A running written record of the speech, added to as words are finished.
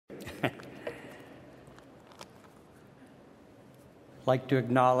I'd like to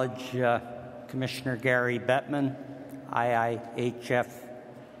acknowledge Commissioner Gary Bettman, IIHF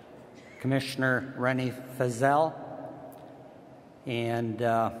Commissioner Rennie Fazell, and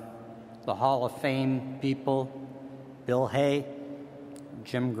the Hall of Fame people, Bill Hay,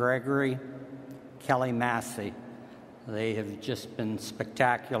 Jim Gregory, Kelly Massey. They have just been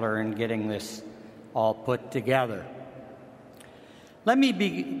spectacular in getting this all put together. Let me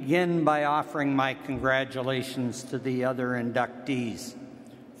begin by offering my congratulations to the other inductees.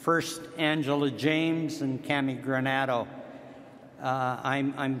 First, Angela James and Cami Granado.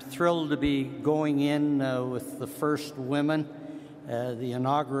 I'm thrilled to be going in with the first women, the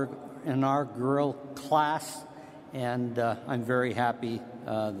inaugural class, and I'm very happy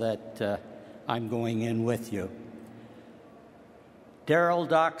that I'm going in with you. Daryl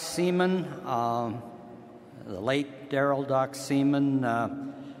Doc Seaman, the late Daryl Doc Seaman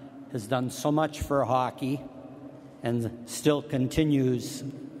has done so much for hockey and still continues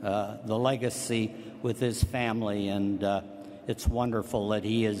the legacy with his family, and it's wonderful that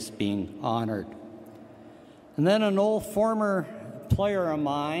he is being honored. And then an old former player of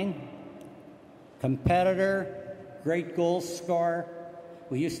mine, competitor, great goal scorer.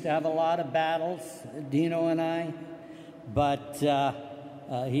 We used to have a lot of battles, Dino and I, but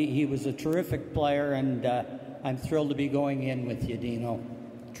he was a terrific player, and I'm thrilled to be going in with you, Dino.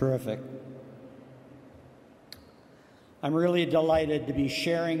 Terrific. I'm really delighted to be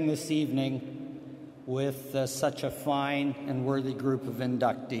sharing this evening with such a fine and worthy group of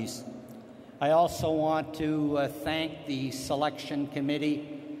inductees. I also want to thank the selection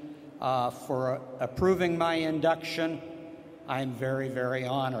committee for approving my induction. I'm very, very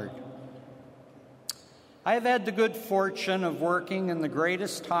honored. I have had the good fortune of working in the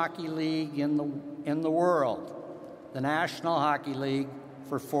greatest hockey league in the world, the National Hockey League,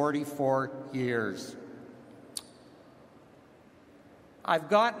 for 44 years. I've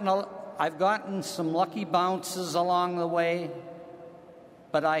gotten some lucky bounces along the way,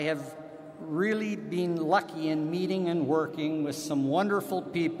 but I have really been lucky in meeting and working with some wonderful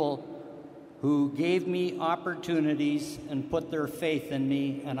people who gave me opportunities and put their faith in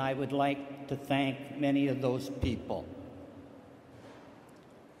me, and I would like to thank many of those people.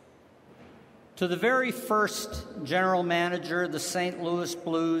 To the very first general manager of the St. Louis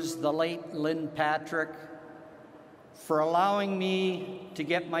Blues, the late Lynn Patrick, for allowing me to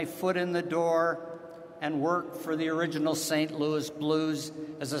get my foot in the door and work for the original St. Louis Blues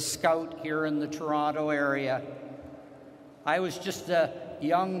as a scout here in the Toronto area. I was just a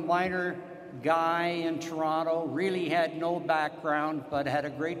young minor guy in Toronto, really had no background, but had a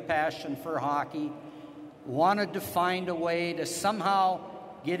great passion for hockey, wanted to find a way to somehow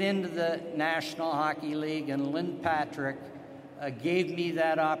get into the National Hockey League, and Lynn Patrick gave me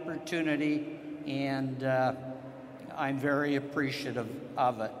that opportunity, and I'm very appreciative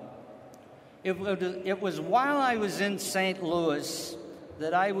of it. It was while I was in St. Louis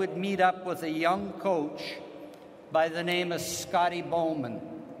that I would meet up with a young coach by the name of Scotty Bowman.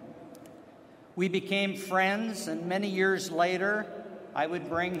 We became friends, and many years later, I would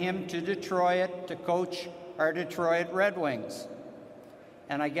bring him to Detroit to coach our Detroit Red Wings.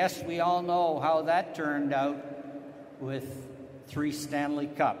 And I guess we all know how that turned out with 3 Stanley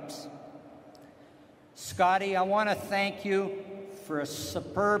Cups. Scotty, I want to thank you for a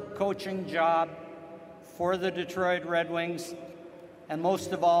superb coaching job for the Detroit Red Wings, and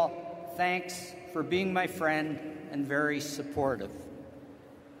most of all, thanks for being my friend and very supportive.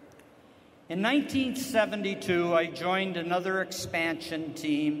 In 1972, I joined another expansion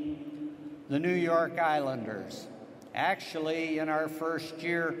team, the New York Islanders. Actually, in our first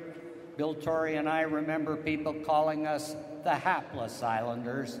year, Bill Torrey and I remember people calling us the Hapless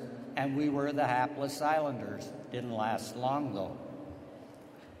Islanders, and we were the Hapless Islanders. Didn't last long, though.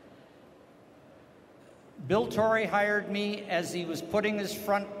 Bill Torrey hired me as he was putting his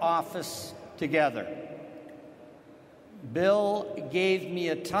front office together. Bill gave me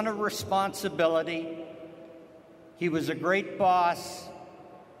a ton of responsibility. He was a great boss.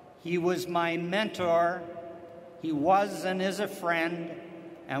 He was my mentor. He was and is a friend,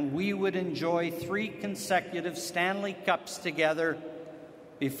 and we would enjoy 3 consecutive Stanley Cups together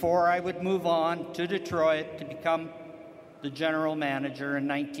before I would move on to Detroit to become the general manager in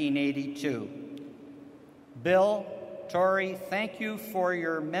 1982. Bill, Torrey, thank you for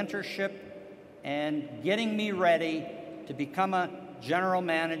your mentorship and getting me ready to become a general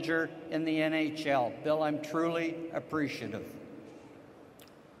manager in the NHL. Bill, I'm truly appreciative.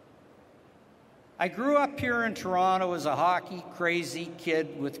 I grew up here in Toronto as a hockey-crazy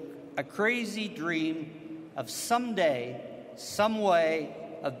kid with a crazy dream of someday, some way,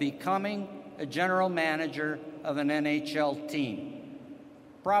 of becoming a general manager of an NHL team.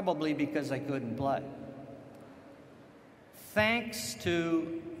 probably because I couldn't play. Thanks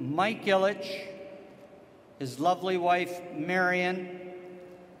to Mike Ilitch, his lovely wife Marion,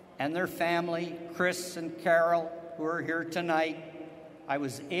 and their family, Chris and Carol, who are here tonight, I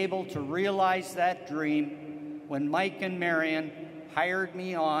was able to realize that dream when Mike and Marion hired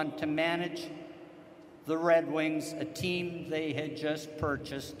me on to manage the Red Wings, a team they had just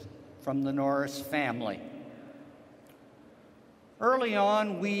purchased from the Norris family. Early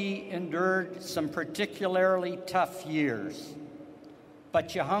on, we endured some particularly tough years,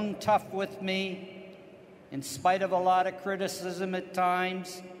 but you hung tough with me in spite of a lot of criticism at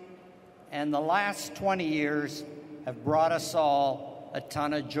times, and the last 20 years have brought us all a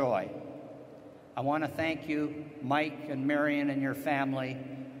ton of joy. I want to thank you, Mike and Marion and your family,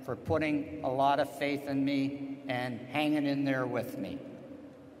 for putting a lot of faith in me and hanging in there with me.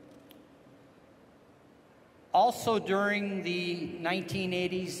 Also, during the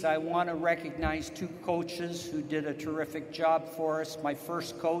 1980s, I want to recognize two coaches who did a terrific job for us. My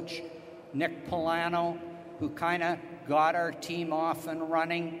first coach, Nick Devellano, who kind of got our team off and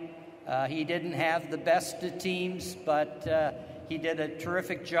running. He didn't have the best of teams, but he did a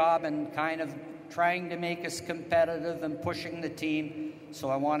terrific job in kind of trying to make us competitive and pushing the team. So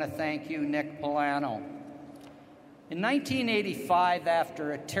I want to thank you, Nick Devellano. In 1985,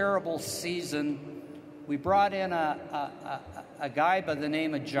 after a terrible season, we brought in a guy by the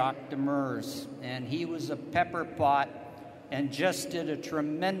name of Jacques Demers, and he was a pepper pot and just did a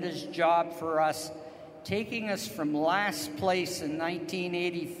tremendous job for us, taking us from last place in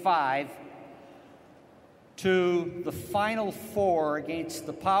 1985 to the Final Four against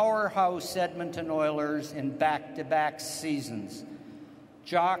the powerhouse Edmonton Oilers in back-to-back seasons.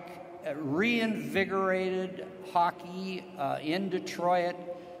 Jacques reinvigorated hockey in Detroit.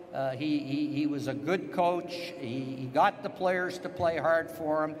 He was a good coach. He got the players to play hard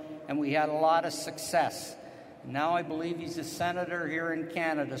for him, and we had a lot of success. Now I believe he's a senator here in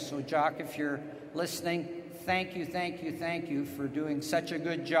Canada. So, Jacques, if you're listening, thank you for doing such a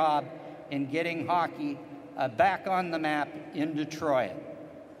good job in getting hockey back on the map in Detroit.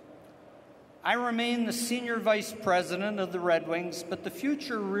 I remain the senior vice president of the Red Wings, but the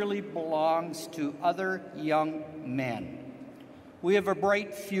future really belongs to other young men. We have a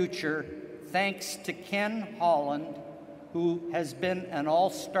bright future thanks to Ken Holland, who has been an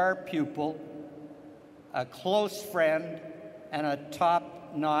all-star pupil, a close friend, and a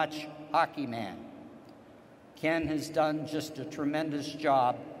top-notch hockey man. Ken has done just a tremendous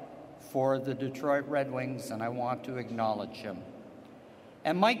job for the Detroit Red Wings, and I want to acknowledge him.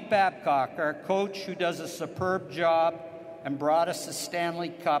 And Mike Babcock, our coach, who does a superb job and brought us a Stanley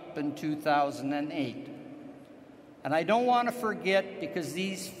Cup in 2008. And I don't want to forget, because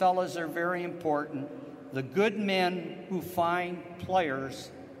these fellas are very important, the good men who find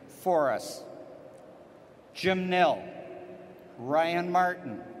players for us. Jim Nill, Ryan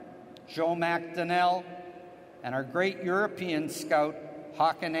Martin, Joe McDonnell, and our great European scout,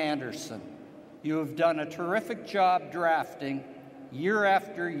 Håkan Andersson. You have done a terrific job drafting year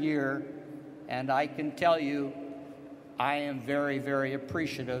after year, and I can tell you I am very, very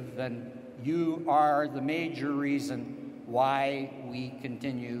appreciative, and you are the major reason why we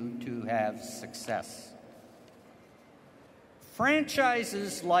continue to have success.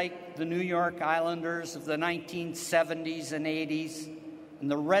 Franchises like the New York Islanders of the 1970s and 80s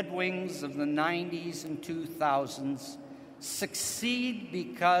and the Red Wings of the 90s and 2000s succeed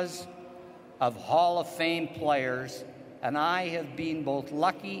because of Hall of Fame players, and I have been both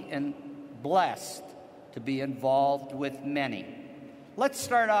lucky and blessed to be involved with many. Let's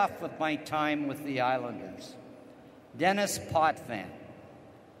start off with my time with the Islanders. Dennis Potvin,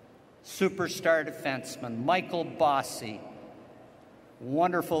 superstar defenseman. Michael Bossy,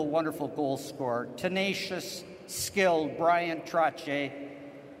 wonderful, wonderful goal scorer. Tenacious, skilled Brian Trottier,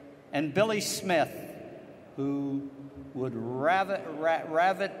 and Billy Smith, who would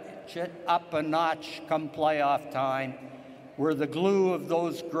ravet it up a notch come playoff time, were the glue of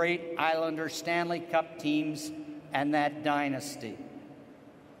those great Islander Stanley Cup teams and that dynasty.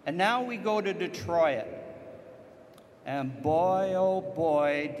 And now we go to Detroit. And boy, oh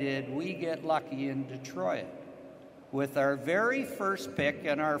boy, did we get lucky in Detroit. With our very first pick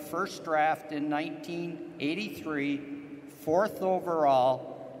in our first draft in 1983, fourth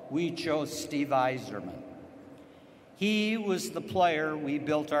overall, we chose Steve Yzerman. He was the player we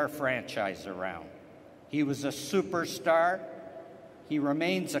built our franchise around. He was a superstar. He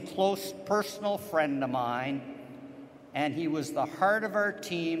remains a close personal friend of mine, and he was the heart of our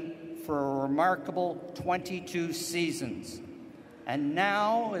team for a remarkable 22 seasons. And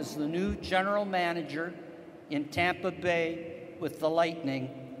now, as the new general manager in Tampa Bay with the Lightning,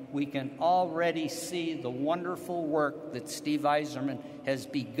 we can already see the wonderful work that Steve Yzerman has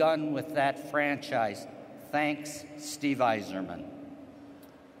begun with that franchise. Thanks, Steve Yzerman.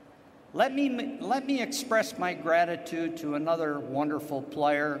 Let me express my gratitude to another wonderful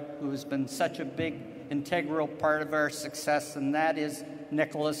player who has been such a big, integral part of our success, and that is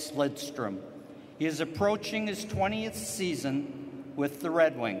Nicholas Lidstrom. He is approaching his 20th season with the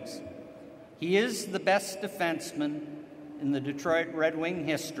Red Wings. He is the best defenseman in the Detroit Red Wing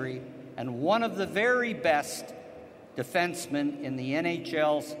history and one of the very best defensemen in the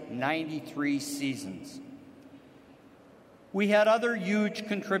NHL's 93 seasons. We had other huge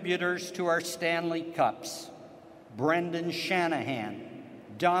contributors to our Stanley Cups: Brendan Shanahan,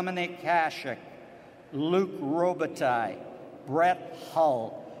 Dominic Hasek, Luc Robitaille, Brett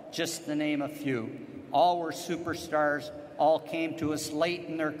Hull, just to name a few. All were superstars, all came to us late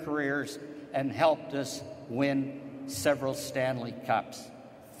in their careers and helped us win several Stanley Cups.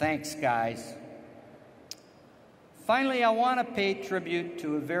 Thanks, guys. Finally, I want to pay tribute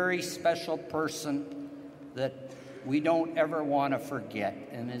to a very special person that we don't ever want to forget,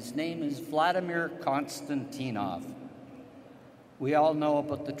 and his name is Vladimir Konstantinov. We all know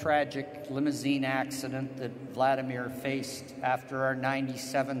about the tragic limousine accident that Vladimir faced after our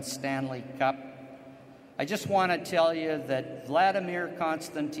 '97 Stanley Cup. I just want to tell you that Vladimir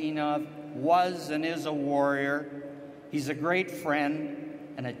Konstantinov was and is a warrior. He's a great friend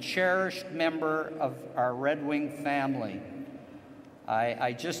and a cherished member of our Red Wing family.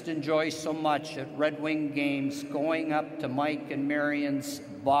 I just enjoy so much at Red Wing games, going up to Mike and Marion's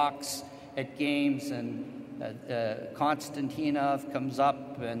box at games, and Konstantinov comes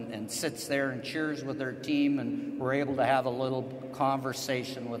up and sits there and cheers with their team, and we're able to have a little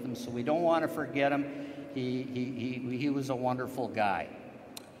conversation with him. So we don't want to forget him. He was a wonderful guy.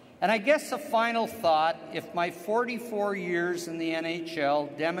 And I guess a final thought: if my 44 years in the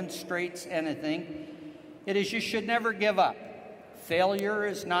NHL demonstrates anything, it is you should never give up. Failure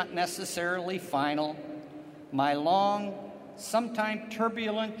is not necessarily final. My long, sometimes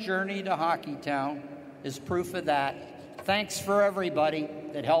turbulent journey to Hockeytown is proof of that. Thanks for everybody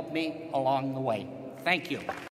that helped me along the way. Thank you.